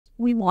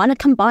we want to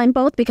combine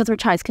both because we're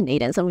Chinese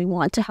Canadians and we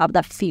want to have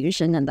that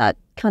fusion and that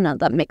kind of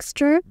that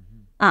mixture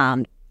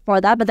for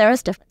that. But there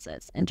is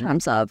differences in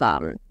terms of,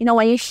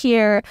 when you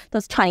hear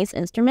those Chinese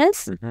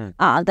instruments,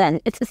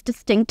 then it's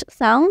distinct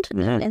sound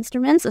in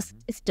instruments.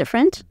 It's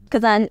different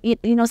because then,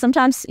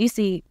 sometimes you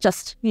see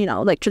just,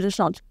 like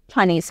traditional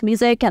Chinese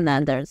music and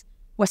then there's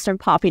Western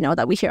pop,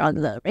 that we hear on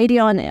the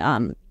radio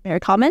and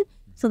very common.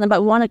 So then, but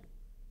we want to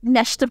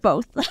mesh the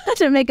both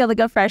to make it like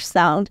a fresh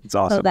sound. It's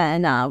awesome. So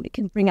then we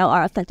can bring out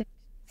our authentic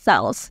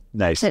selves.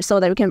 Nice. So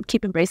that we can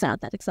keep embracing our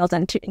authentic selves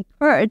and to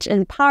encourage and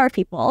empower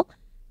people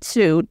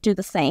to do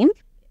the same.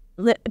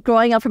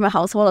 Growing up from a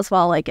household as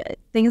well, like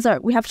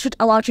we have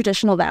a lot of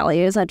traditional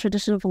values and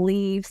traditional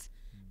beliefs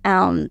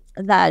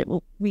that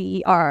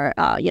we are,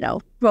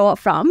 grow up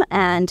from.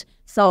 And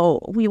so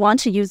we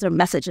want to use their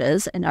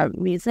messages in our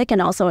music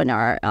and also in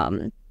our,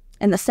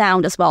 in the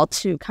sound as well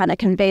to kind of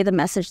convey the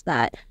message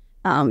that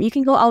you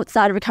can go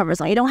outside of your comfort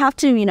zone. You don't have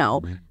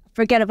to,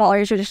 forget about all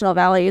your traditional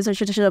values or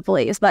traditional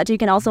beliefs, but you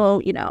can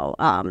also,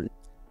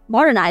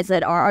 modernize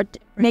it or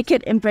make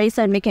it, embrace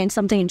it, and make it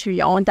something into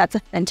your own that's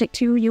authentic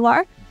to who you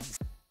are.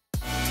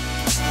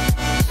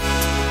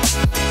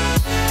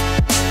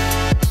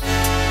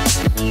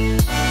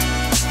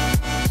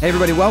 Hey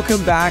everybody,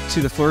 welcome back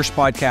to the Flourish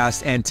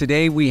Podcast. And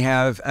today we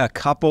have a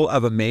couple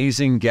of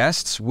amazing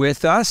guests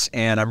with us,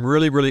 and I'm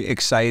really, really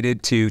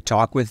excited to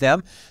talk with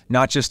them,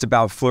 not just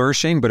about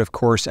flourishing, but of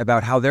course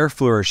about how they're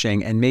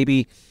flourishing, and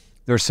maybe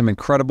there's some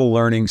incredible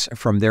learnings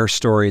from their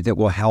story that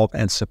will help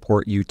and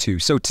support you too.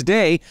 So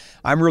today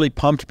I'm really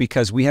pumped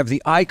because we have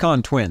the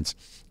Icon Twins.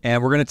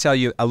 And we're going to tell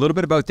you a little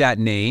bit about that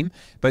name,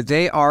 but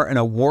they are an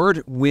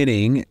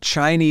award-winning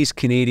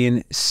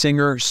Chinese-Canadian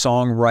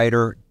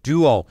singer-songwriter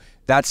duo.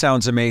 That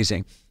sounds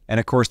amazing. And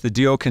of course, the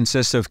duo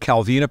consists of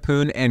Calvina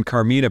Poon and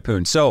Carmina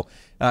Poon. So,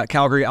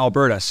 Calgary,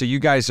 Alberta. So you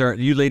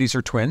ladies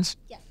are twins?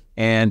 Yes.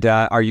 And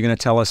are you going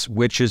to tell us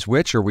which is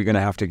which, or are we going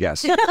to have to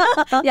guess?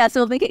 Yeah, so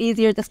we'll make it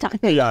easier this time.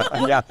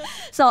 Yeah.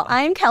 So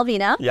I'm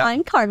Calvina,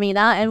 I'm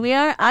Carmina, and we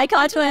are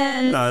Icon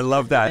Twins. I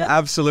love that.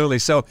 Absolutely.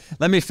 So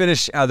let me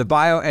finish the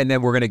bio, and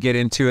then we're going to get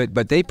into it.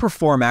 But they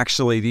perform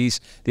actually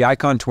the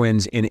Icon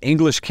Twins in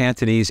English,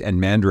 Cantonese, and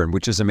Mandarin,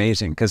 which is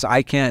amazing because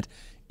I can't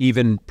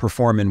even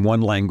perform in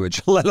one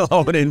language, let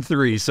alone in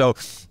three. So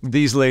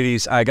these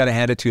ladies, I got to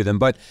hand it to them.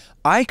 But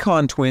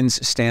Icon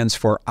Twins stands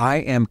for I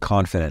Am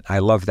Confident. I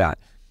love that.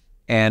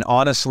 And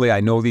honestly, I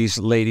know these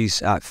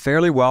ladies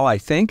fairly well, I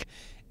think,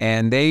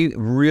 and they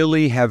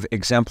really have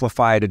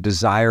exemplified a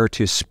desire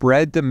to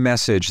spread the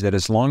message that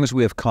as long as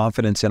we have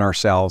confidence in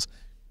ourselves,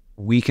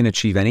 we can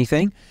achieve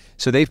anything.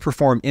 So they've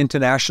performed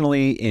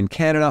internationally in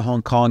Canada,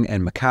 Hong Kong,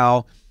 and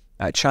Macau,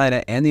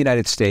 China, and the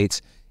United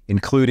States,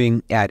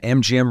 including at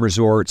MGM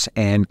Resorts,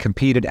 and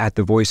competed at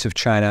The Voice of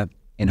China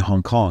in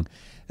Hong Kong.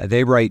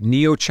 They write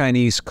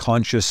neo-Chinese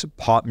conscious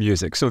pop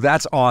music. So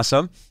that's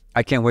awesome.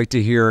 I can't wait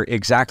to hear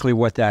exactly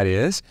what that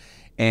is.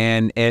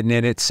 And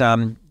then it's,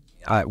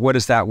 what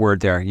is that word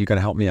there? You're going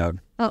to help me out.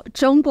 Oh,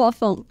 中国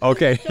风.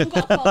 Okay.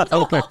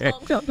 Okay.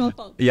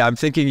 Yeah, I'm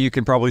thinking you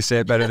can probably say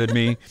it better than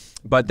me.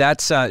 But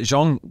that's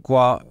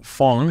Zhonghua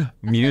Feng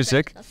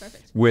music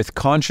with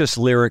conscious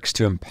lyrics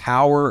to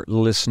empower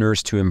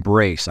listeners to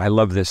embrace, I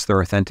love this,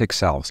 their authentic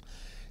selves.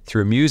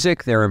 Through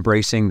music, they're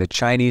embracing the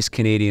Chinese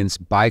Canadians'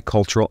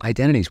 bicultural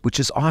identities, which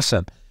is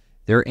awesome.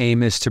 Their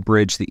aim is to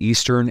bridge the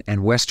Eastern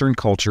and Western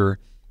culture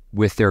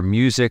with their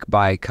music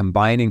by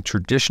combining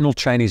traditional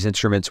Chinese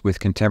instruments with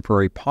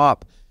contemporary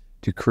pop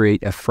to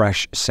create a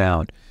fresh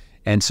sound.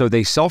 And so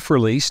they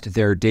self-released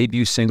their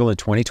debut single in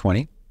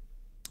 2020.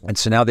 And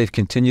so now they've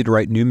continued to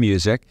write new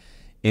music.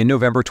 In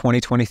November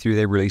 2023,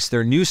 they released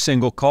their new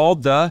single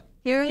called The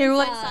Hero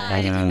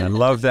Inside. I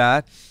love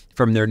that.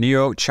 From their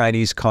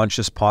neo-Chinese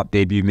conscious pop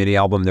debut mini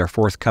album, their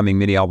forthcoming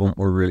mini album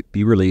will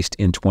be released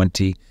in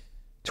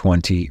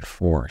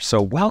 2024.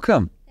 So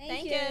welcome.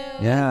 Thank you.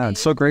 Yeah, I'm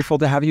so grateful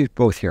to have you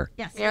both here.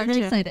 Yes, we're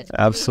excited.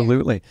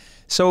 Absolutely.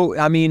 So,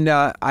 I mean,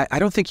 I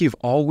don't think you've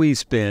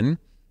always been,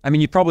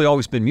 you've probably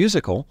always been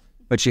musical,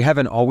 but you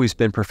haven't always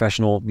been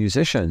professional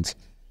musicians.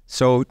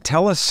 So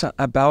tell us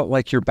about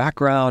like your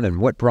background and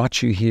what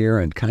brought you here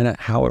and kind of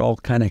how it all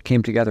kind of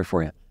came together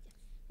for you.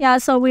 Yeah,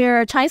 so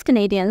we're Chinese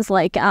Canadians,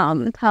 like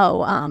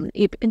how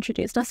you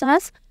introduced us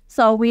as.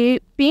 So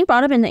being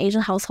brought up in an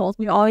Asian household,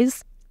 we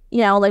always,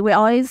 we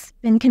always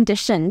been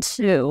conditioned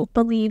to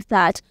believe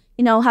that,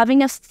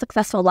 having a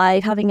successful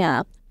life, having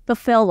a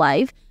fulfilled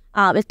life,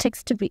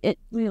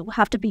 we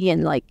have to be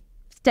in like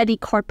steady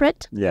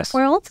corporate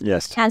world.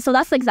 Yes. And so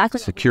that's exactly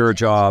secure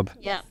job.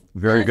 Yeah.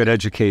 Very good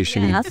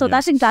education. Yeah. So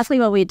that's exactly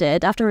what we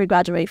did after we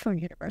graduated from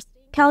university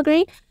in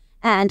Calgary.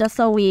 And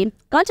so we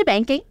got into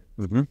banking.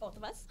 Mm-hmm. Both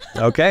of us.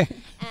 Okay.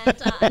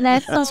 And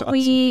then so awesome.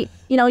 We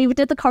did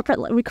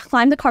we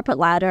climbed the corporate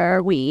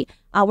ladder. We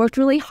worked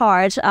really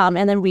hard.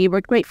 And then we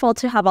were grateful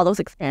to have all those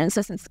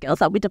experiences and skills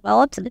that we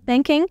developed in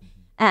banking.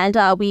 And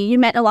we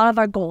met a lot of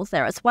our goals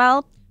there as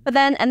well. But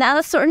then, and at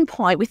a certain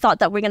point, we thought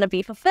that we're going to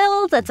be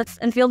fulfilled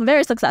and feel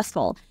very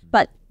successful.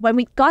 But when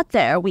we got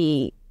there,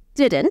 we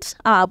didn't.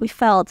 We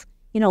felt,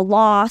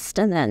 lost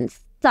and then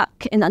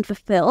stuck and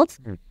unfulfilled.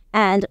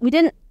 And we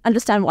didn't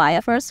understand why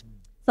at first.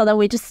 So then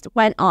we just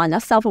went on a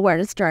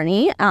self-awareness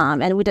journey,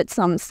 and we did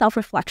some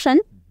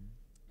self-reflection.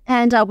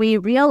 And we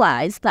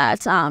realized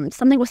that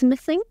something was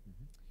missing.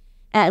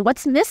 And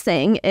what's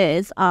missing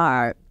is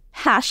our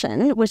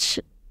passion, which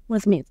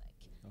was music.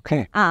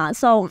 Okay.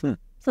 So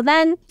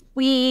then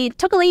we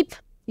took a leap,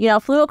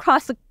 flew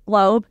across the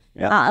globe.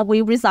 Yeah.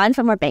 We resigned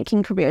from our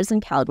banking careers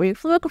in Calgary,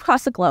 flew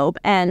across the globe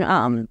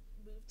and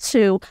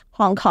to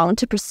Hong Kong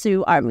to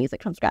pursue our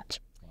music from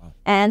scratch. Wow.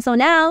 And so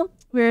now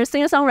we're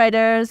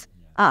singer-songwriters,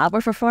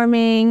 we're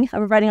performing,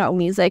 we're writing our own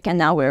music, and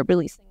now we're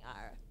releasing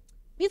our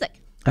music.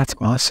 That's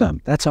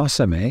awesome. That's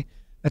awesome, eh?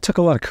 That took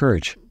a lot of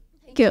courage.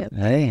 Thank you.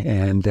 Eh?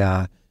 And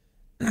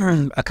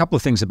a couple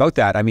of things about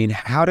that. I mean,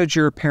 how did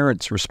your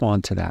parents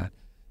respond to that?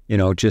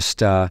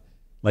 Just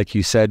like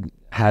you said,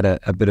 had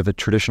a bit of a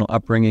traditional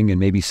upbringing and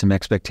maybe some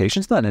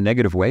expectations, not in a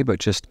negative way, but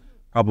just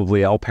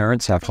probably all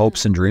parents have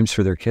hopes and dreams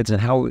for their kids.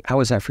 And how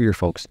is that for your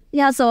folks?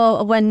 Yeah,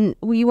 so when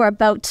we were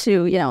about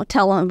to,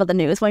 tell them about the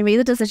news, when we made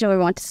the decision we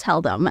wanted to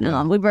tell them,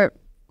 we were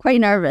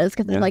quite nervous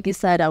because, like you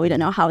said, we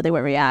didn't know how they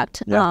would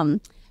react. Yeah.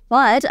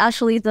 But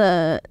actually,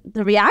 the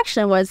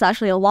reaction was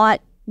actually a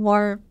lot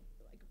more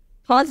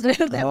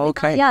positive.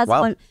 Okay. Yeah, so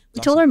wow. when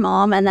we told her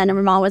mom, and then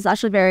her mom was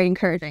actually very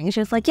encouraging. She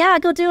was like, "Yeah,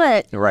 go do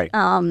it." Right.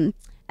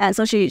 And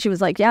so she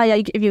was like, "Yeah,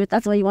 if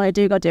that's what you want to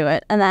do, go do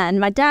it." And then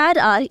my dad,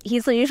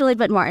 he's usually a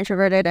bit more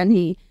introverted, and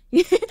he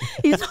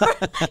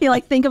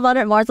think about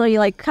it more. So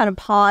he kind of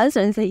paused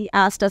and so he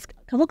asked us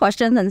a couple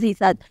questions, and he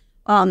said,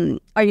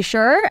 "Are you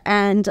sure?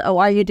 And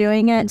why are you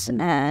doing it?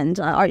 And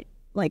are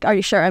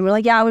you sure?" And we're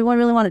like, "Yeah, we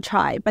really want to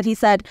try." But he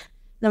said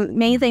the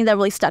main thing that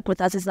really stuck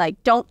with us is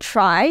don't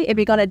try. If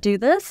you're gonna do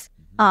this,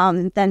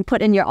 then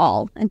put in your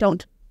all, and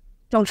don't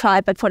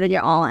try, but put in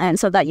your all, and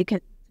so that you can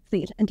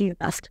succeed and do your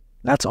best.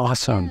 That's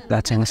awesome.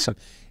 That's awesome.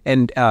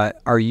 And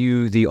are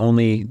you the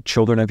only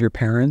children of your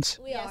parents?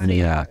 We are.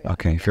 Yeah.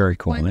 Okay. Very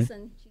cool. Once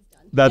and she's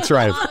done. That's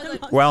right.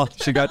 Well,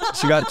 she got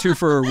two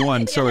for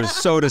one,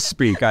 so to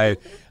speak.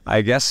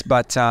 I guess.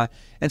 But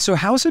and so,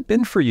 how's it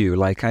been for you?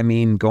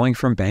 Going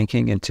from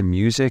banking into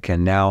music,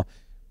 and now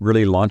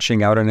really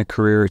launching out in a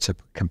career. It's a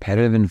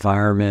competitive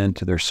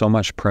environment. There's so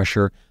much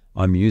pressure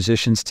on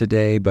musicians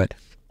today. But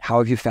how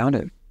have you found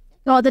it?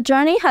 Well, the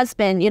journey has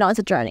been, it's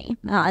a journey.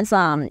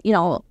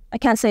 I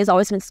can't say it's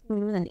always been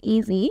smooth and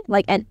easy,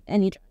 like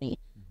any journey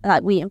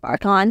that we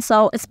embark on.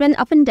 So it's been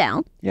up and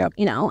down,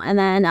 and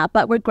then,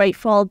 but we're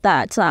grateful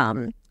that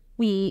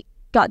we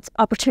got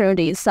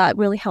opportunities that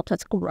really helped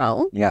us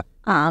grow. Yeah.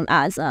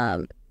 As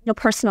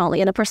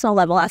personally, in a personal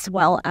level, as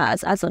well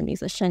as a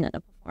musician and a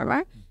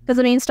performer.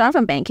 Because starting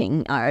from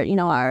banking,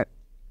 our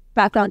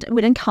background,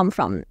 we didn't come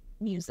from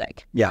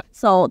music. Yeah.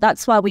 So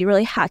that's why we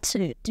really had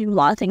to do a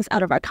lot of things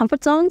out of our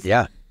comfort zones.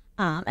 Yeah.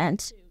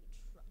 And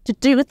to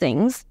do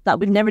things that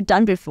we've never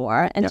done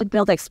before and to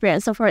build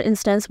experience. So for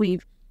instance,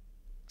 we've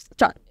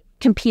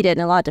competed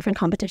in a lot of different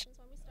competitions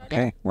when we started.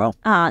 Okay, well.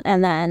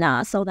 And then,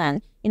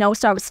 we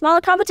started with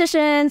smaller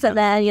competitions, and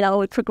then,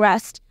 we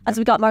progressed as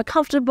we got more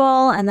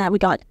comfortable, and then we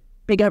got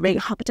bigger and bigger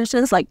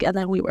competitions, and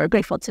then we were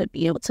grateful to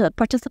be able to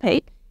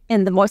participate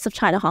in the Voice of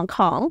China Hong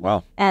Kong.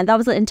 Wow. And that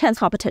was an intense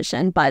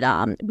competition, but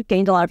we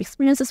gained a lot of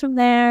experiences from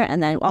there,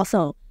 and then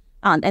also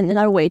and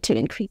another way to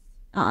increase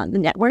the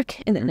network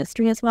in the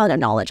industry as well, their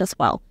knowledge as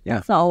well.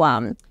 Yeah. So,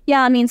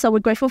 so we're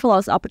grateful for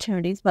those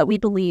opportunities, but we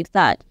believe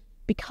that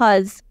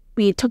because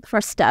we took the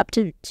first step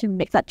to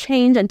make that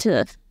change and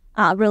to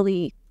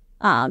really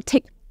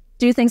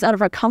do things out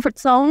of our comfort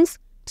zones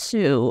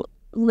to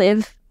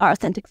live our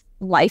authentic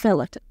life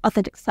and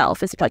authentic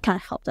self is what kind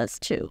of helped us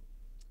to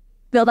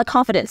build that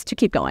confidence to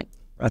keep going.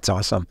 That's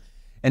awesome.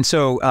 And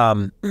so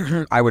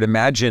I would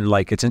imagine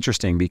it's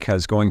interesting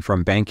because going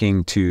from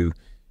banking to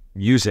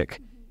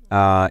music,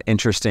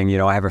 interesting.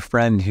 I have a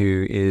friend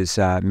who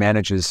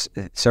manages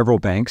several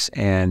banks,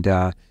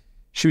 and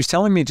she was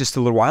telling me just a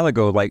little while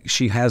ago,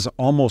 she has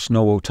almost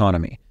no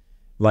autonomy.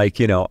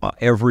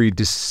 Every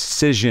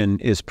decision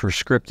is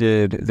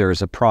prescripted.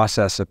 There's a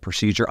process, a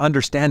procedure,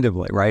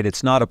 understandably, right?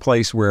 It's not a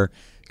place where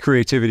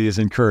creativity is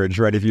encouraged,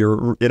 right? If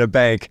you're in a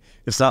bank,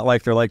 it's not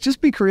like they're just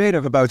be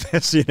creative about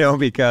this,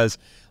 because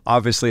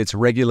obviously it's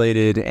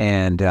regulated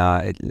and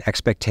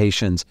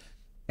expectations.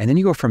 And then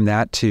you go from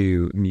that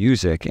to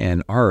music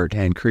and art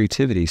and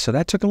creativity. So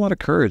that took a lot of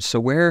courage. So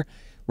where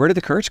did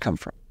the courage come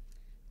from?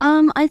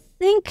 I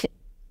think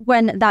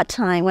when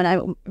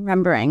I'm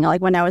remembering,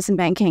 when I was in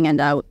banking and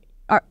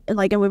and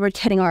we were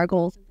hitting our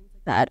goals and things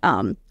like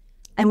that,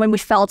 and when we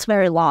felt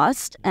very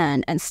lost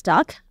and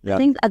stuck, I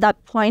think at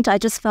that point I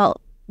just felt,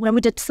 when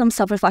we did some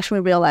self-reflection,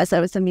 we realized that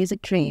it was a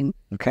music dream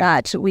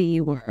that we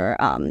were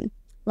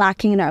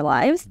lacking in our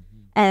lives.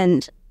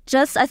 And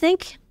I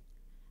think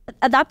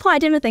at that point, I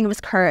didn't even think it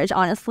was courage,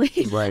 honestly.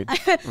 Right.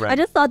 I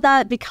just thought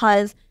that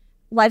because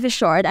life is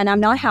short and I'm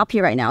not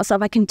happy right now. So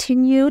if I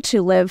continue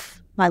to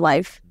live my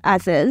life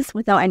as is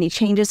without any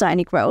changes or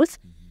any growth,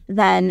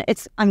 then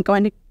I'm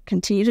going to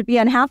continue to be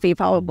unhappy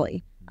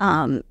probably.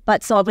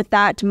 But so with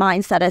that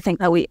mindset, I think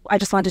that I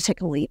just wanted to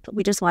take a leap.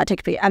 We just want to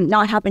take a leap and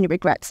not have any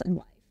regrets in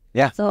life.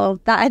 Yeah. So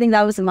I think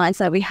that was the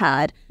mindset we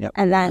had. Yep.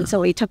 And then so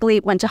we took a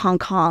leap, went to Hong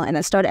Kong, and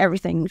then started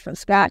everything from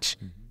scratch.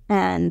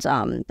 And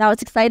that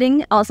was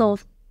exciting, also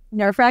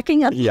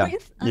nerve-wracking at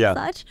points and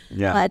such.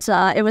 Yeah. But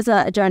it was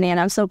a journey, and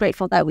I'm so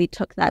grateful that we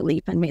took that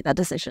leap and made that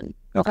decision.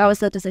 Okay. That was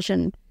the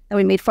decision that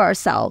we made for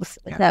ourselves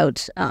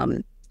without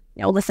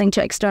listening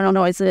to external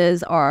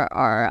noises or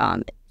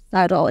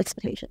societal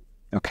expectations.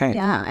 Okay.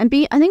 Yeah, and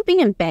I think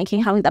being in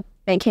banking, having that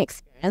banking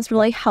experience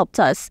really helped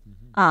us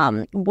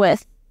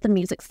with the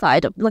music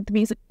side of like the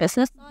music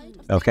business side.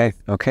 Okay.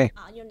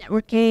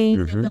 Networking,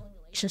 building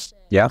relationships.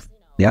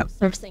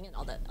 Servicing and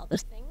all the other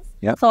things.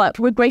 Yeah. So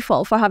we're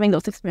grateful for having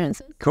those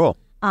experiences. Cool.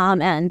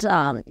 And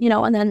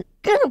then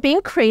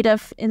being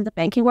creative in the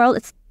banking world,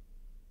 it's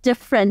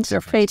different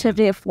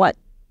creativity of what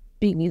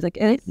being music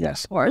is.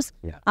 Yes. Of course.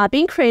 Yeah.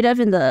 Being creative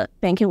in the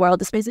banking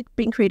world is basically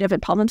being creative in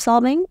problem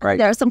solving. Right.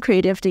 There's some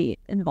creativity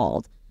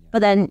involved. But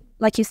then,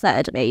 like you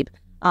said, Babe,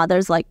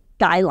 there's like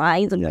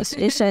guidelines and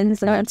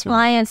regulations and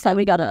clients that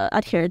we got to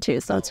adhere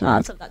to. So it's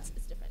different.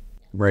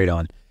 Right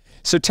on.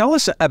 So tell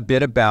us a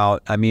bit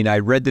about, I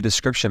read the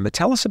description, but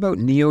tell us about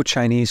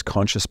Neo-Chinese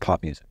conscious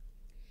pop music.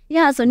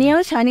 Yeah, so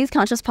Neo-Chinese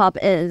conscious pop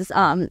is,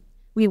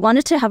 we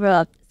wanted to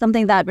have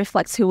something that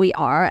reflects who we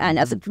are and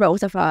as a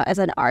growth of as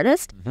an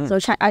artist. So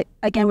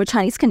again, we're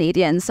Chinese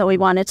Canadians, so we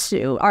wanted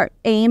to, our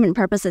aim and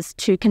purpose is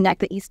to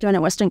connect the Eastern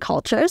and Western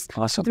cultures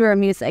through our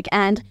music.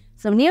 And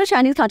so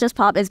Neo-Chinese conscious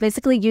pop is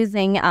basically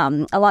using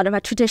a lot of our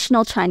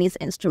traditional Chinese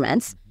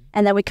instruments,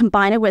 and then we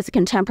combine it with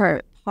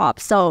contemporary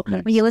pop. So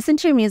when you listen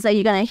to your music,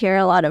 you're going to hear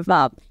a lot of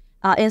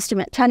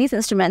Chinese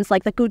instruments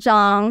like the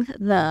guzheng,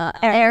 the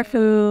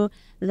erhu,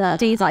 the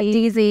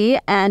dizi,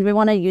 and we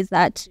want to use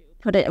that to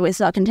put it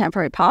with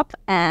contemporary pop.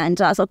 And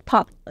so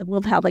pop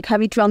will have like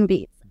heavy drum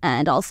beats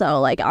and also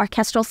like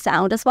orchestral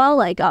sound as well,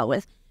 like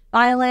with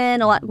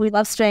violin. We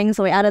love strings,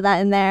 so we added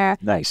that in there.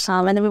 Nice.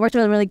 And then we worked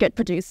with a really good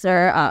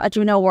producer, a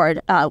Juno Award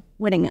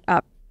winning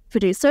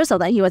producer, so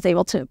that he was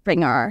able to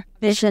bring our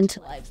vision to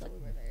life. So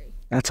we were very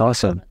That's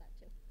awesome.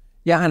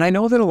 Yeah, and I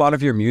know that a lot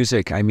of your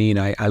music, I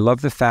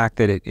love the fact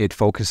that it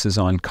focuses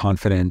on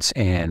confidence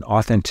and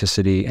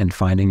authenticity and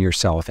finding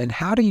yourself. And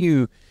how do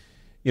you,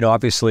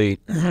 obviously,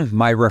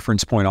 my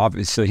reference point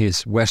obviously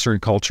is Western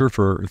culture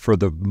for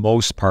the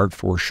most part,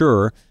 for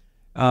sure.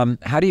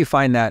 How do you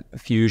find that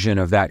fusion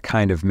of that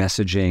kind of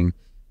messaging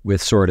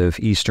with sort of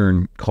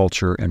Eastern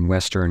culture and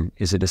Western?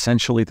 Is it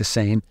essentially the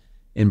same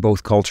in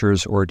both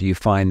cultures, or do you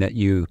find that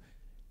you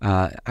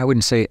I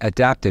wouldn't say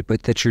adapt it,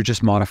 but that you're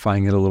just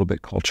modifying it a little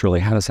bit culturally?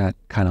 How does that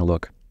kind of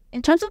look?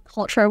 In terms of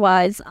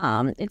culture-wise,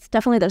 it's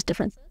definitely there's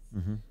differences.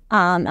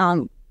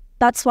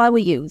 That's why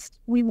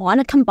we want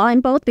to combine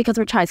both because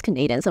we're Chinese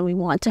Canadians and we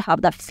want to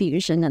have that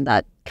fusion and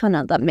that kind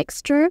of that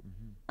mixture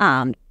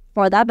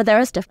for that. But there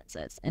is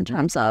differences in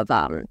terms of,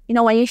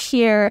 when you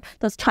hear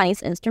those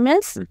Chinese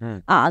instruments,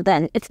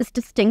 then it's a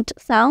distinct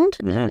sound.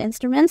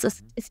 Instruments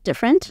is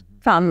different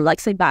from,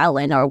 like, say,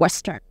 violin or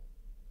Western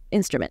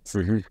instruments,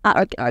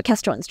 or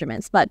orchestral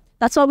instruments. But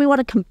that's why we want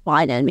to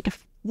combine it and make a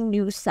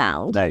new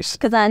sound. Nice.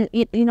 Because then,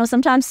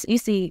 sometimes you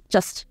see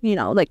just,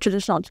 like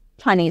traditional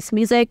Chinese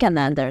music, and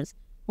then there's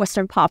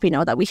Western pop,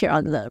 that we hear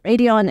on the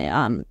radio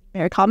and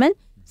very common.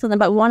 So then,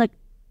 but we want to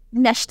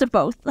mesh the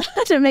both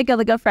to make it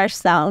like a fresh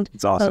sound.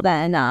 It's awesome. So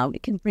then we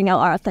can bring out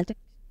our authentic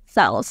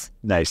selves.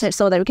 Nice.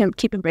 So that we can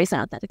keep embracing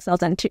our authentic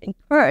selves and to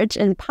encourage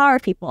and empower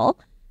people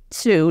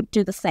to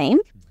do the same.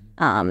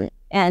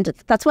 And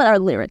that's what our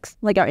lyrics,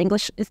 like our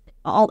English is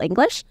all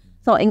English.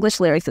 So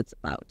English lyrics, it's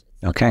about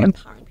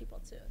empowering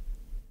people to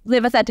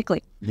live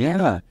authentically.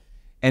 Yeah.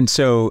 And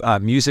so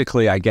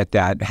musically, I get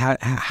that.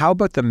 How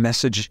about the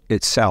message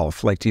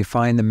itself? Like, do you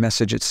find the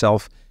message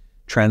itself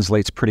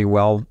translates pretty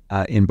well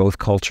in both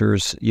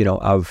cultures,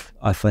 of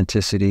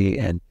authenticity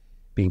and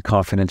being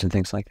confident and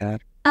things like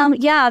that?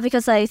 Yeah,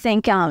 because I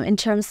think in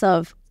terms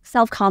of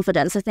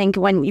self-confidence, I think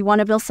when you want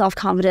to build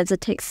self-confidence, it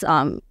takes...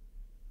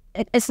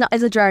 It's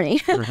a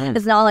journey.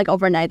 It's not like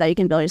overnight that you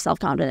can build your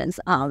self-confidence.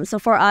 So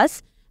for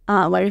us,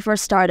 when we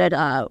first started,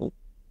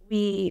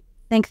 we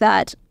think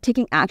that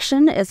taking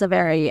action is a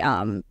very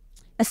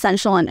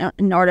essential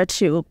in order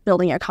to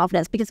building your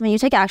confidence. Because when you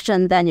take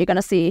action, then you're going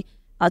to see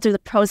through the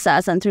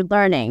process and through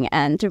learning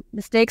and through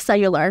mistakes that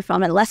you learn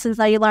from and lessons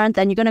that you learn,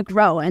 then you're going to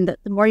grow. And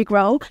the more you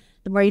grow,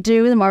 the more you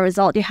do, the more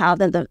result you have,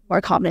 then the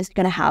more confidence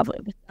you're going to have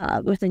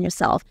within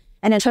yourself.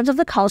 And in terms of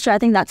the culture, I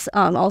think that's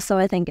also,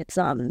 I think it's...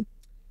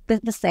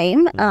 the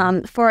same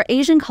for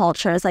Asian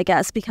cultures, I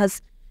guess,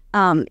 because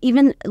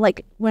even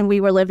like when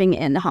we were living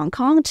in Hong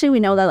Kong too, we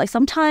know that like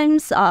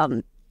sometimes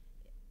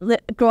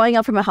growing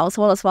up from a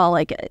household as well,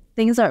 like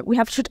we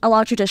have a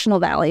lot of traditional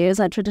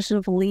values and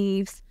traditional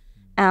beliefs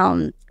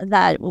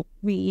that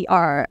we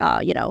are,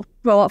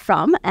 grow up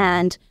from.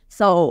 And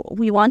so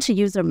we want to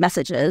use their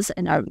messages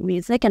in our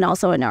music and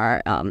also in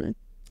our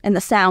in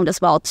the sound as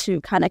well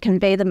to kind of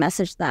convey the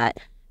message that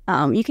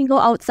you can go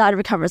outside of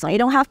your comfort zone. You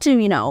don't have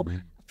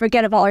to,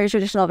 forget about all your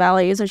traditional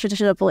values or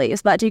traditional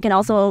beliefs, but you can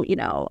also,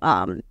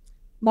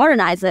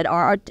 modernize it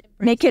or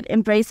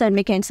embrace it and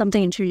make it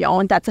something into your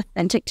own that's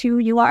authentic to who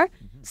you are.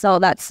 So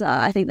that's,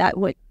 I think that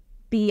would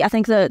I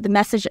think the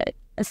message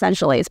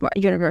essentially is more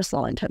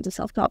universal in terms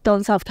of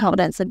building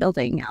self-confidence and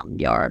building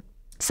your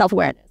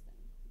self-awareness.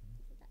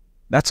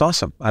 That's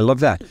awesome. I love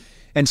that.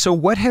 And so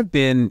what have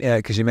been,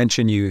 because you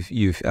mentioned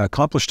you've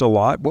accomplished a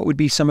lot, what would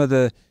be some of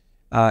the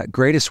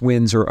greatest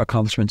wins or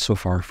accomplishments so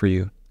far for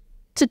you?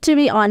 To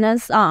be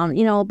honest,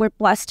 we're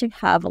blessed to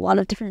have a lot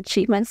of different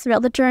achievements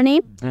throughout the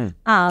journey.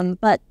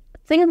 But I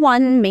think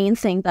one main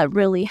thing that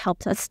really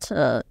helped us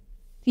to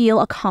feel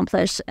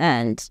accomplished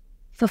and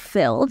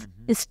fulfilled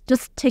is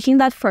just taking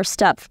that first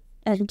step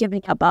and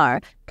giving up our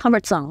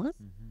comfort zones,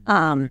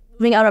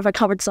 moving out of our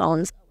comfort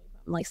zones,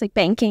 like say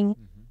banking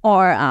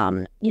or,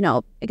 I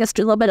guess a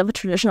little bit of a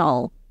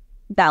traditional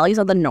values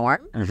of the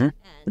norm, and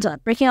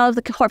breaking out of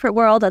the corporate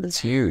world. It's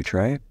huge,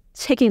 right?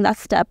 Taking that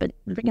step and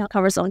breaking out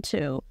comfort zone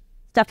to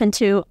step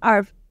into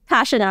our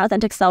passion and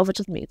authentic self, which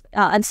is music,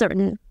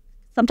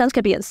 sometimes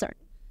could be uncertain,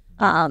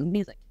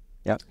 music.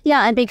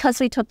 Yeah, and because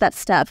we took that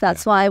step,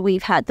 that's why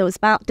we've had those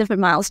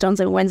different milestones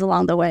and wins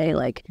along the way,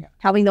 like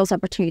having those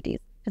opportunities.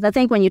 Because I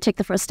think when you take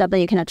the first step, then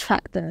you can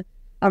attract the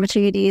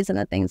opportunities and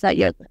the things that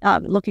you're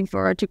looking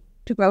for to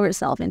grow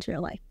yourself into your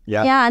life.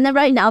 Yeah, and then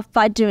right now,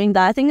 by doing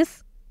that, I think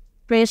it's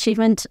a great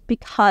achievement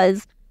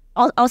because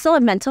also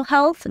in mental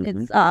health,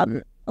 it's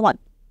a lot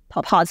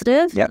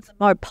positive. It's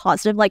more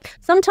positive. Like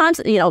sometimes,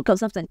 it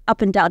goes up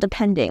and down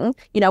depending,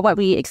 what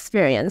we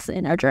experience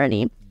in our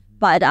journey.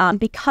 But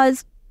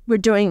because we're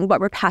doing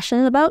what we're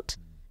passionate about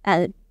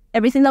and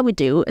everything that we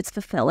do, it's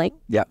fulfilling.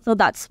 So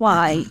that's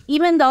why,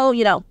 even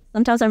though,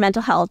 sometimes our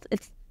mental health,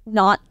 it's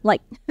not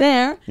like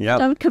there,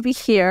 it could be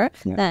here,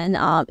 then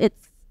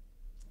it's,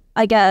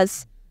 I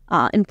guess,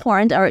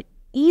 important or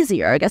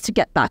easier, I guess, to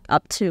get back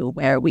up to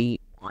where we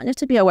want it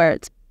to be,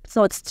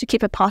 so it's to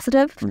keep it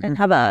positive and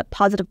have a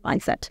positive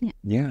mindset.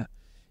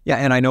 Yeah,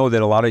 and I know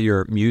that a lot of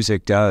your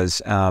music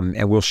does,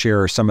 and we'll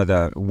share some of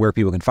where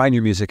people can find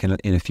your music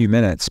in a few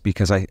minutes,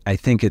 because I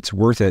think it's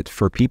worth it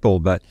for people,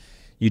 but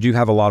you do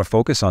have a lot of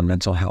focus on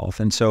mental health.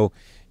 And so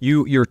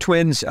you're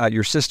twins,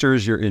 your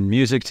sisters, you're in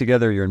music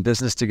together, you're in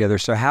business together.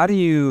 So how do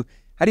you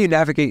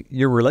navigate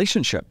your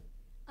relationship?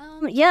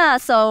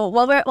 So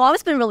we've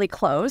always been really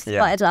close,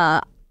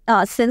 but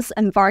since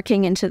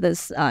embarking into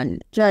this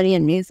journey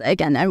in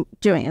music and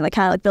doing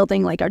kind of like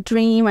building like our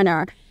dream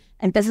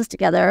and business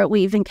together,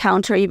 we've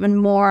encountered even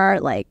more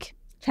like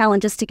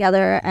challenges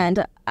together,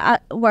 and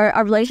where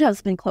our relationship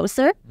has been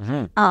closer.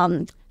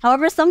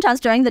 However,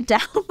 sometimes during the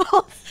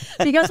downfall,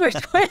 because we're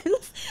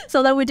twins,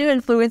 so that we do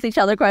influence each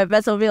other quite a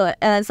bit. So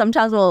and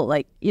sometimes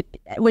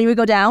when we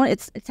go down,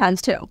 it's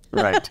times two.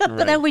 Right.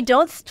 But then we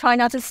don't try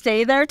not to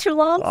stay there too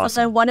long. Awesome.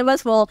 So then one of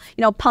us will,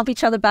 pump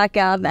each other back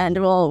up,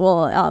 and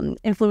we'll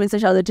influence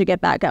each other to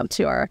get back up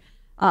to our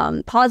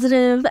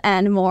positive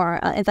and more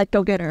it's like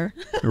go-getter.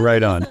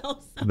 Right on.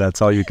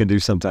 That's all you can do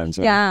sometimes.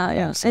 Right?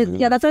 Yeah.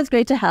 That's why it's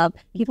great to have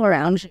people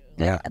around you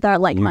that are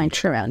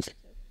like-minded around you.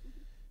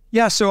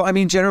 Yeah, so I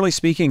mean, generally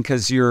speaking,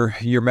 because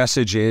your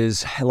message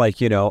is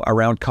like,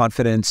 around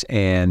confidence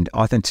and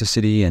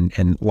authenticity and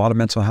a lot of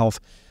mental health,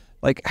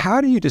 like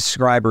how do you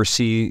describe or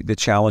see the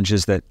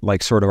challenges that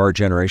like sort of our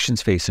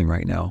generation's facing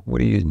right now?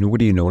 What are you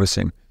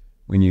noticing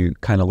when you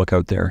kind of look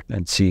out there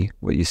and see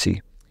what you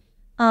see?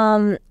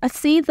 I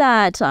see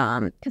that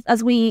because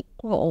as we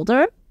grow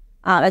older,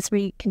 as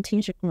we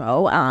continue to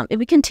grow, if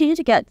we continue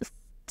to get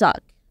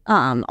stuck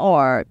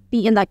or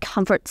be in that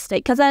comfort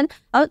state, because then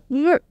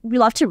we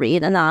love to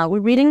read, and we're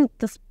reading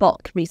this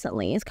book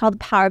recently. It's called The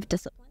Power of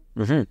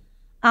Discipline.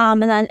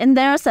 And then in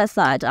there it says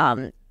that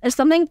there's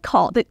something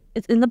called,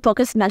 in the book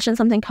it's mentioned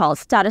something called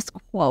status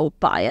quo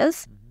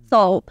bias.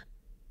 So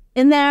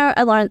in there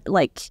I learned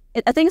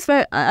I think it's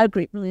I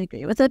really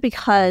agree with it,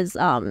 because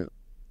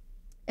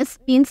it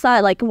means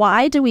that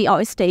why do we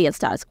always stay in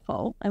status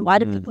quo, and why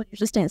do people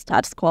usually stay in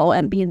status quo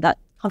and be in that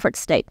comfort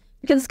state?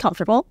 Because it's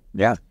comfortable.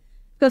 Yeah.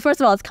 Because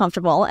first of all, it's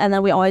comfortable, and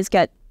then we always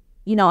get,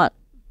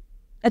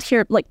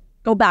 adhere,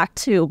 go back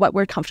to what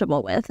we're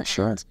comfortable with.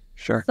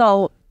 Sure.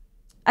 So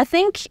I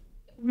think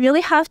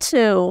really have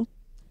to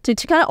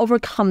kind of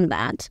overcome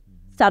that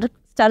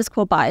status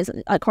quo bias,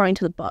 according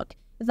to the book,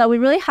 is that we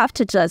really have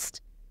to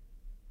just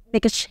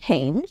make a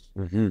change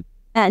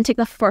and take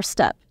the first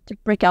step to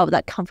break out of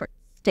that comfort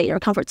state or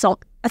comfort zone,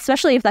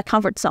 especially if that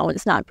comfort zone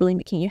is not really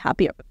making you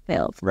happy or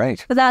fulfilled. Right.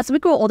 Because as we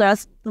grow older,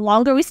 the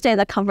longer we stay in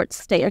that comfort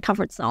state or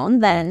comfort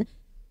zone, then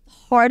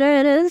harder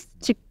it is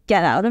to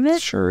get out of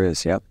it. Sure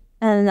is, yep.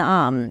 And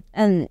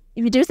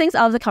if you do things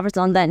out of the comfort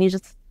zone, then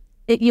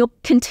you'll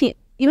continue,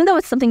 even though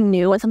it's something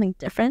new and something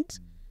different.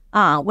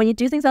 When you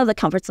do things out of the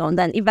comfort zone,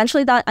 then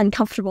eventually that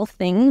uncomfortable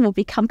thing will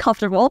become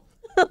comfortable,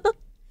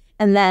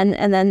 and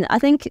then I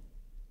think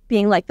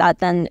being like that,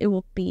 then it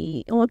will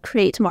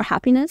create more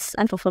happiness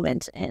and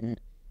fulfillment in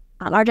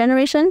our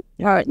generation.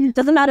 Or it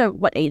doesn't matter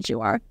what age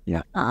you are.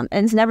 Yeah. And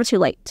it's never too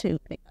late to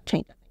make that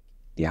change.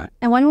 Yeah.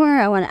 And one more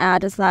I want to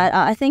add is that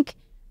I think,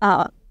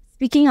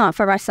 speaking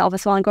for myself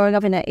as well, and growing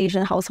up in an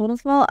Asian household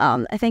as well,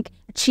 I think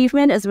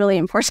achievement is really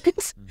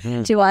important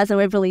to us, and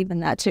we believe in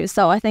that too.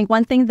 So I think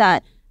one thing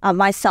that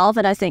myself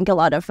and I think a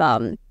lot of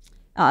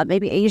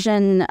maybe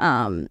Asian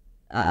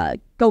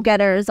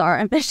go-getters or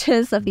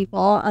ambitious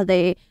people,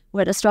 they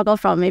would struggle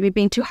from maybe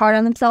being too hard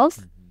on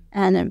themselves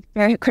and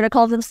very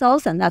critical of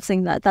themselves. And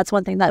that's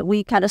one thing that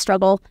we kind of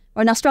struggle,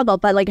 or not struggle,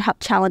 but like have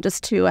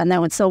challenges too. And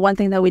then so one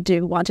thing that we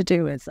want to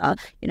do is,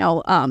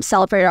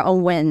 celebrate our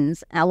own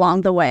wins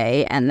along the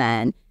way, and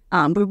then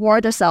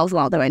reward ourselves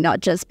along the way, not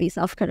just be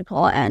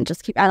self-critical and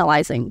just keep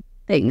analyzing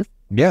things.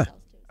 Yeah,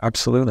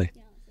 absolutely.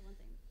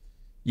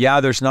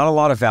 Yeah, there's not a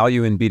lot of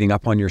value in beating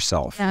up on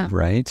yourself,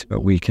 right?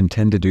 But we can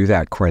tend to do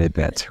that quite a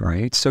bit,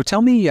 right? So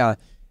tell me,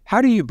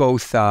 how do you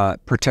both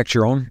protect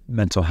your own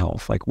mental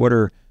health? Like, what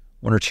are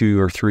one or two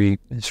or three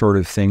sort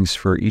of things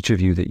for each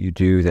of you that you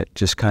do that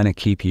just kind of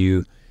keep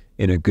you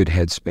in a good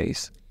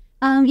headspace?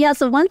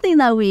 So one thing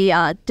that we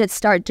did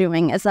start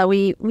doing is that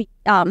we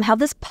have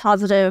this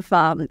positive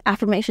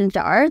affirmation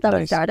jar that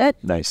we started.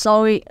 Nice.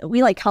 So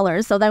we like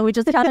colors. So then we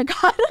just kind of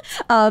got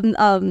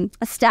a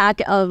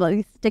stack of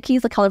like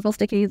stickies, like colorful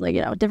stickies, like,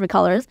 different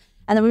colors.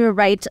 And then we would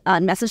write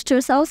a message to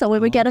ourselves. So we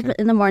would get up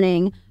in the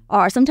morning,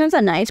 or sometimes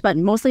at night, but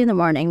mostly in the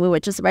morning, we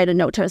would just write a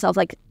note to ourselves,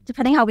 like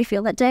depending how we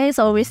feel that day.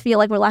 So if we feel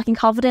like we're lacking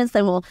confidence,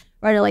 then we'll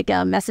write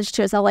a message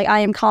to ourselves, like, I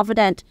am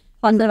confident.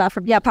 Positive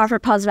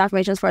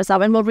affirmations for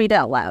ourselves, and we'll read it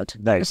out loud.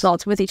 Nice.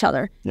 Results with each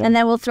other, and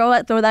then we'll throw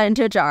that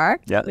into a jar.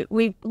 Yeah.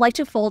 We like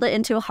to fold it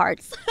into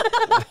hearts.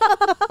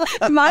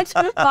 Remind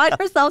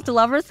ourselves to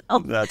love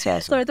ourselves. That's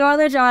awesome. So we throw it in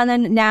the jar, and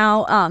then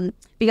now,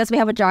 because we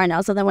have a jar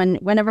now, so then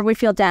whenever we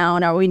feel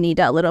down or we need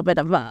a little bit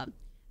of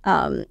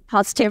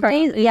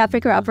positivity,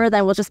 pick her upper,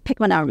 then we'll just pick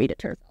one out and read it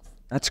to ourselves.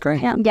 That's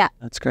great. Yeah.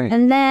 That's great.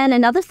 And then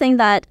another thing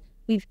that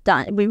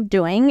we're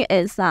doing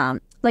is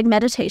like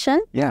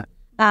meditation. Yeah.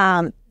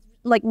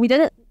 Like we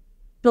didn't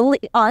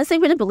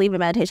believe in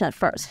meditation at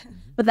first,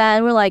 but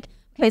then we're like,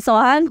 okay, so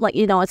I'm like,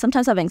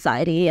 sometimes I have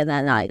anxiety, and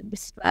then I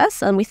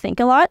stress, and we think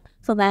a lot.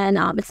 So then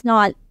it's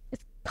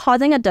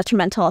causing a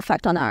detrimental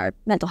effect on our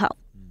mental health.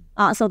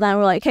 So then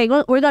we're like, okay,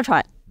 we're gonna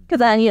try it, because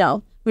then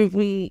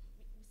we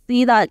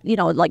see that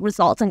like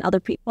results in other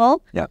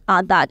people,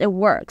 that it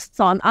works.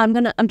 So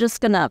I'm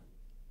just gonna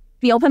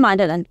be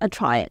open-minded and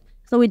try it.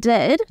 So we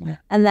did,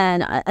 and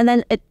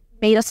then it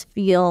made us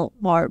feel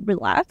more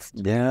relaxed,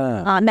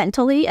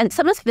 mentally and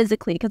sometimes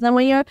physically. Because then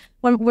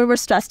when we were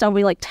stressed out,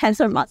 we like tense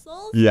our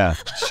muscles. Yeah,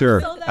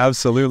 sure, so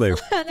absolutely.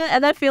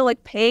 And then feel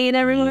like pain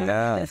everywhere.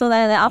 Yeah. So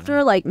then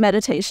after like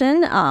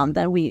meditation,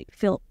 then we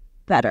feel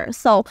better.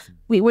 So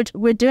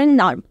we're doing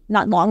not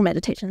long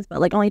meditations,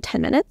 but like only 10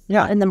 minutes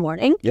in the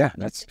morning. Yeah,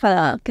 that's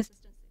relax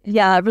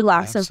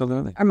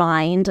absolutely. Our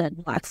mind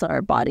and relax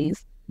our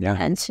bodies. Yeah,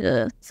 and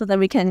so that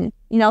we can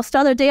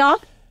start our day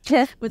off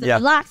with a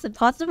relaxed and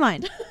positive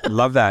mind.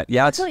 Love that.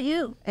 Yeah. What about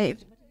you, Abe?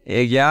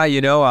 Yeah,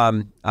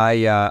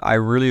 I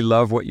really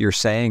love what you're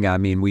saying. I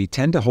mean, we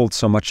tend to hold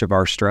so much of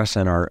our stress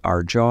in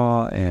our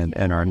jaw and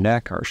our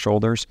neck, our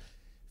shoulders.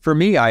 For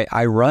me,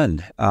 I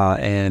run,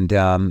 and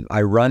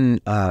I run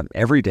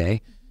every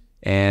day,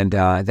 and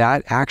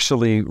that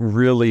actually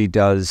really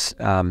does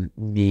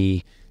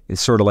me.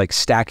 It's sort of like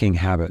stacking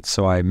habits.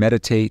 So I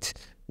meditate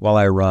while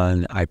I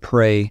run, I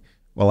pray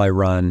while I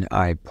run,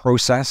 I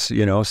process,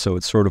 so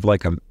it's sort of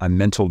like a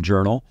mental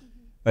journal.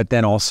 But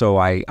then also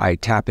I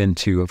tap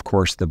into, of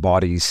course, the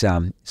body's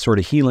sort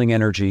of healing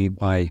energy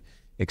by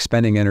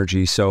expending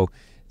energy. So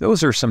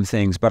those are some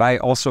things. But I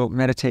also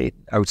meditate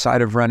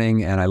outside of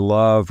running, and I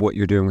love what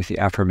you're doing with the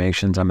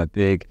affirmations. I'm a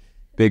big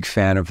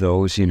fan of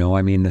those.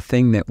 I mean, the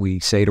thing that we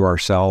say to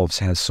ourselves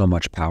has so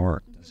much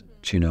power,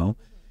 doesn't it?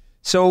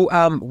 So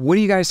what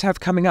do you guys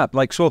have coming up?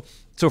 Like, so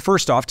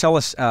first off, tell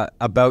us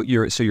about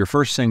your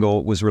first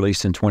single was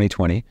released in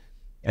 2020,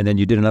 and then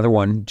you did another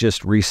one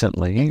just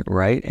recently,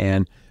 right?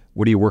 And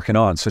what are you working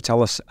on? So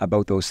tell us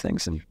about those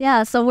things.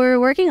 So we're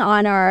working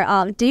on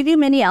our debut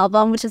mini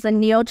album, which is a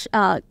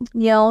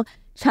neo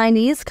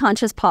Chinese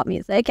conscious pop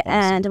music,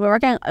 and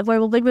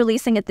we'll be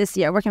releasing it this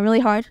year. Working really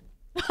hard.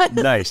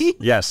 Nice.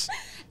 Yes.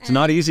 It's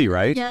not easy,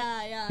 right?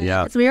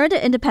 Yeah. So we are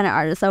the independent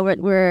artists, so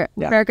we're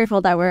very grateful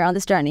that we're on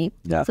this journey.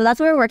 Yeah. So that's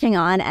what we're working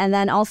on, and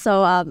then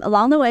also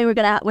along the way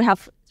we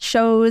have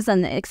shows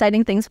and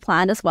exciting things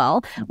planned as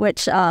well,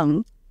 which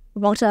we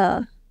won't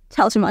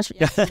tell too much.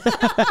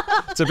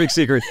 It's a big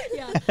secret.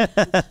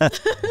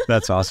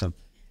 That's awesome.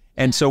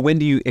 And so when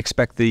do you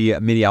expect the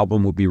mini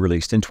album will be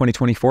released? In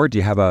 2024? Do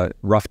you have a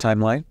rough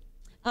timeline?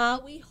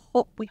 We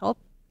hope.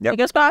 Yep.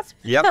 Fingers crossed.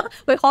 Yep.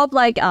 We hope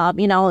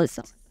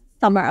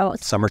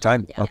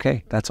summertime. Yeah.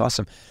 Okay, that's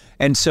awesome.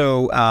 And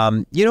so,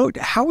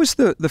 how was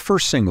the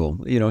first single?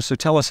 So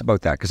tell us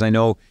about that, because I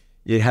know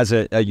it has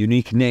a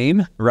unique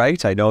name,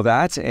 right? I know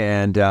that.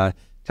 And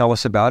tell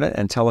us about it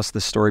and tell us the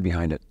story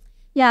behind it.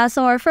 Yeah,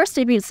 so our first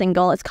debut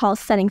single is called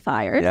Setting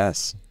Fires.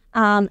 Yes.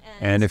 And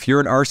if you're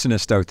an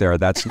arsonist out there,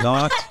 that's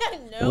not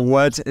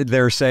what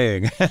they're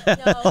saying.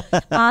 No.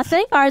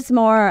 Setting Fires is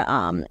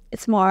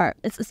more,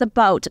 it's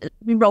about,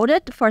 we wrote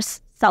it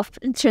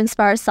to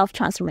inspire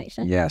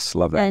self-transformation. Yes,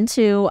 love that. And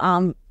to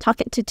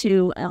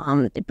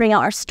bring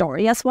out our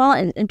story as well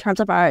in terms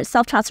of our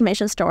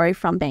self-transformation story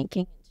from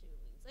banking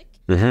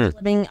into music,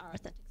 living our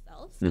authentic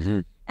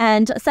selves.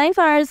 And Setting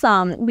Fires,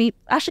 we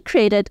actually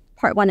created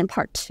part 1 and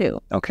part 2.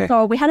 Okay.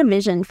 So we had a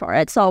vision for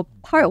it. So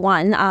part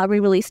 1, we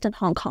released in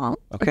Hong Kong,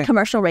 in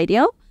commercial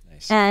radio.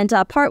 Nice. And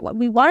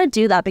we want to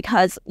do that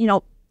because,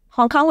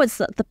 Hong Kong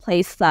was the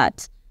place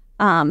that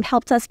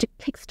helped us to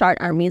kickstart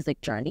our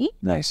music journey.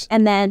 Nice.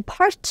 And then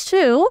part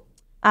 2,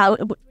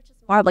 which is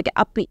more of like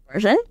an upbeat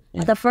version.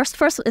 Yeah. The first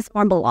is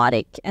more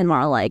melodic and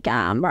more like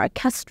more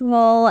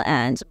orchestral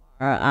and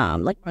more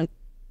more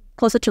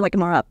closer to like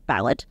more a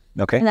ballad.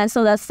 Okay. And then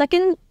so the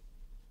second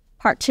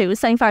part 2,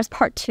 Setting Fires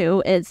part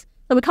 2 is,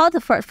 so we call it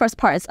the first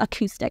part is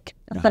acoustic,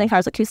 Setting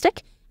Fires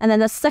acoustic. And then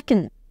the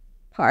second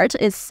part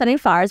is Setting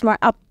Fires, more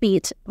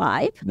upbeat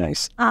vibe.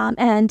 Nice.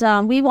 And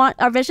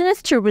our vision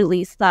is to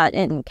release that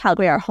in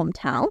Calgary, our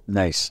hometown.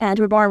 Nice. And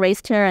we're born and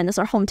raised here, and this is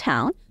our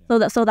hometown.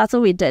 So that's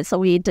what we did. So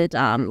we did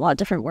a lot of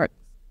different work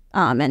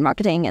and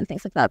marketing and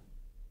things like that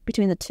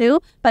between the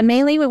two. But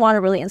mainly we want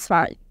to really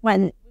inspire,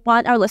 want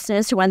our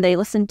listeners to, when they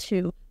listen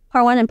to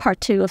part 1 and part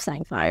 2 of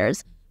Setting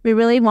Fires, we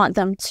really want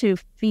them to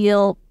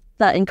feel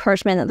the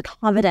encouragement and the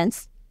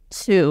confidence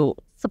to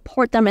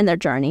support them in their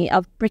journey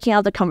of breaking out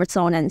of the comfort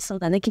zone, and so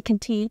then they can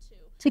continue to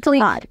take a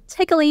leap,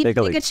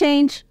 make a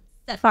change,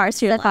 set fires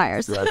to the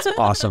fires. That's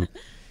awesome.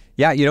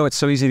 Yeah, it's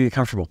so easy to get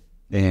comfortable,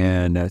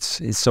 and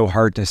it's so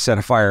hard to set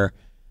a fire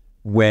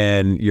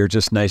when you're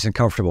just nice and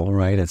comfortable,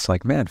 right? It's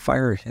like, man,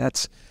 fire,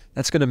 that's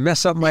going to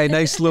mess up my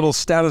nice little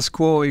status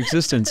quo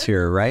existence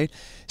here, right?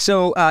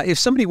 So if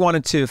somebody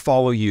wanted to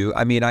follow you,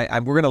 I mean,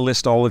 we're going to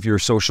list all of your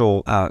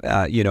social,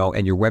 and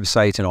your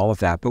website and all of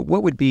that, but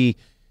what would be,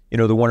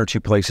 the 1 or 2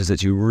 places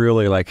that you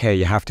really like, hey,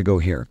 you have to go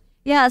here?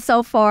 Yeah,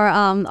 so for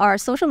our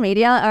social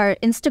media, our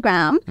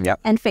Instagram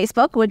and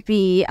Facebook would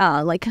be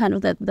like kind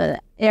of the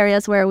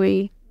areas where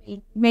we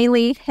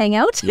mainly hang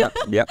out. Yep.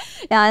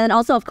 And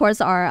also, of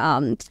course,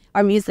 our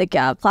music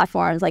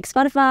platforms like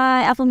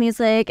Spotify, Apple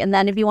Music, and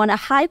then if you want a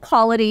high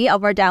quality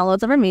of our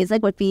downloads of our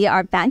music, would be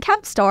our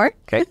Bandcamp store.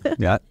 Okay,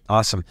 yeah,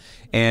 awesome.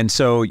 And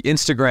so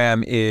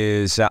Instagram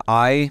is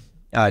i.con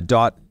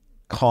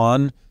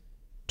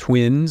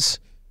twins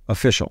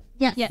official.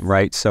 Yeah.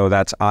 Right. So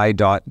that's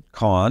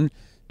i.con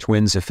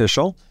twins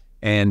official.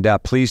 And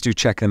please do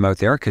check them out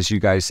there, because you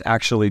guys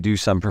actually do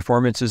some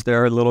performances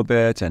there a little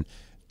bit and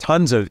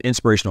tons of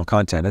inspirational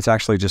content. It's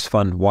actually just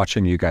fun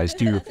watching you guys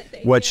do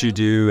what you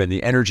do and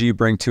the energy you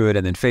bring to it.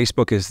 And then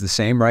Facebook is the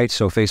same, right?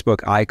 So Facebook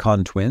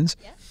Icon Twins.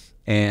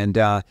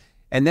 Yeah.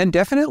 And then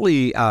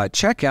definitely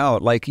check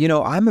out,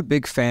 I'm a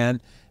big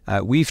fan.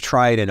 We've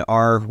tried in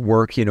our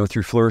work,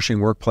 through Flourishing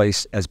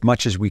Workplace, as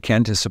much as we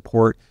can to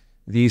support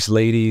these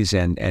ladies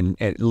and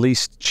at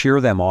least cheer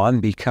them on,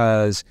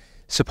 because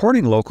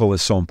supporting local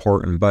is so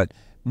important. But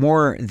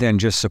more than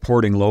just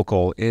supporting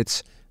local,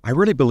 I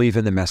really believe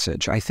in the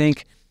message. I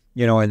think,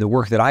 in the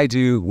work that I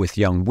do with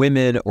young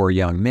women or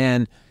young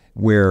men,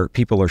 where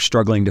people are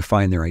struggling to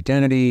find their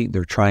identity,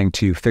 they're trying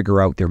to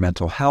figure out their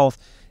mental health,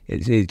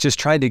 just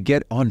trying to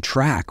get on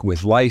track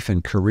with life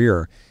and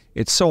career.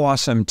 It's so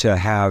awesome to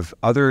have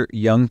other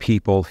young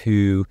people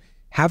who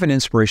have an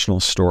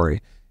inspirational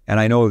story. And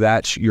I know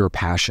that's your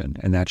passion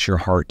and that's your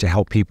heart, to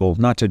help people,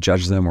 not to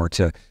judge them or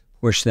to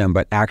push them,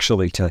 but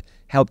actually to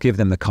help give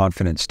them the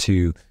confidence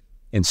to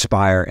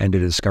inspire and to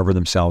discover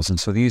themselves. And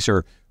so these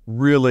are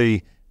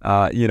really,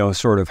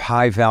 sort of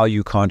high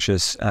value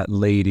conscious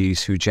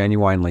ladies who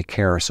genuinely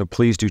care. So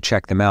please do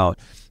check them out.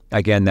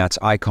 Again, that's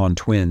Icon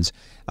Twins.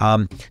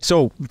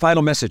 So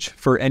final message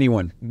for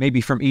anyone,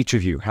 maybe from each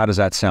of you. How does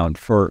that sound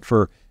for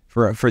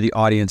the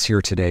audience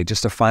here today?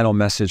 Just a final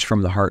message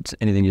from the heart.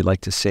 Anything you'd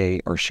like to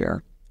say or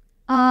share?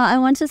 I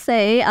want to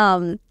say,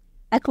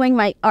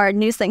 echoing our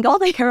new single,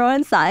 The Hero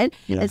Inside,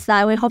 is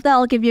that we hope that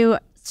will give you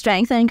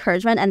strength and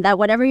encouragement, and that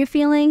whatever you're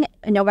feeling,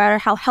 no matter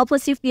how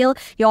helpless you feel,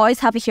 you always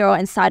have a hero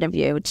inside of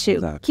you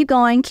to keep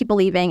going, keep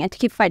believing, and to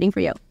keep fighting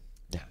for you.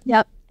 Yeah.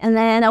 Yep. And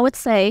then I would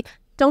say,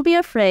 don't be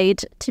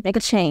afraid to make a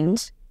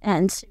change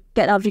and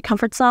get out of your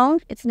comfort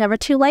zone. It's never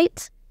too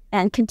late,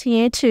 and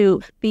continue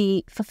to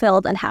be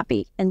fulfilled and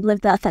happy and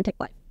live the authentic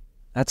life.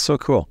 That's so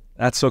cool.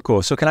 That's so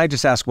cool. So can I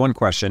just ask one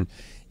question?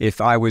 If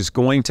I was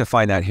going to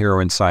find that hero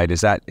inside, is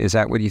that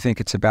what you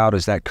think it's about?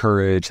 Is that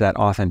courage, that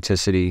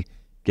authenticity,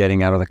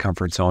 getting out of the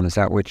comfort zone? Is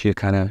that what you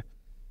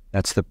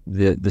that's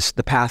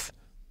the path?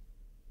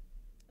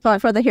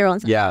 For the hero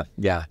inside.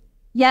 Yeah.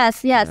 Yes.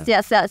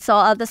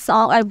 So the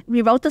song,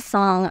 we wrote the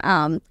song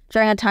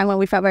during a time when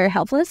we felt very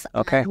helpless,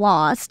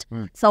 lost.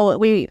 So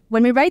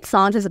when we write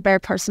songs, it's very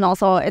personal.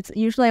 So it's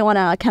usually I want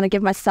to kind of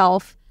give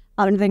myself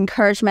the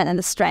encouragement and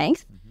the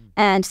strength.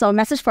 And so a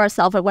message for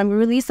ourselves, but when we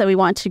release it, we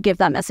want to give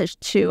that message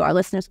to our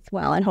listeners as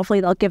well. And hopefully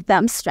they'll give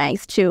them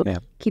strength to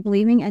keep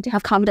believing and to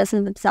have confidence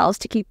in themselves,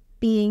 to keep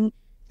being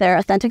their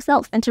authentic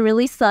self and to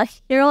release the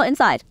hero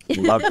inside.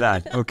 Love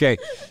that. Okay.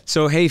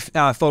 So, hey,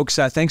 folks,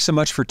 thanks so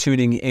much for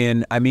tuning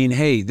in. I mean,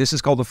 hey, this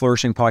is called the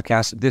Flourishing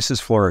Podcast. This is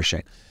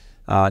flourishing.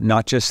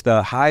 Not just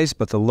the highs,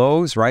 but the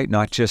lows, right?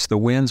 Not just the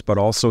wins, but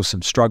also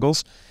some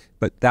struggles.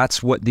 But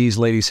that's what these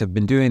ladies have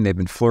been doing. They've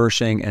been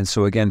flourishing. And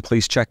so again,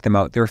 please check them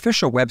out. Their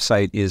official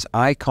website is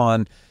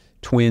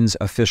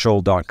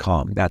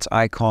icontwinsofficial.com. That's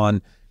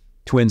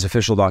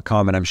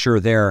icontwinsofficial.com. And I'm sure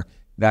there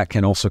that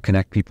can also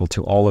connect people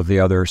to all of the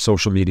other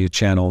social media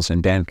channels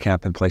and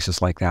Bandcamp and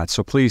places like that.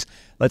 So please,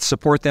 let's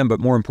support them, but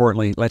more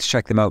importantly, let's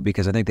check them out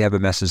because I think they have a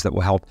message that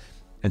will help.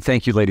 And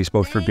thank you, ladies,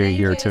 both for being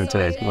here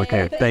today.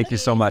 Okay, thank you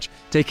so much.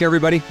 Take care,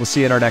 everybody. We'll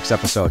see you in our next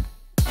episode.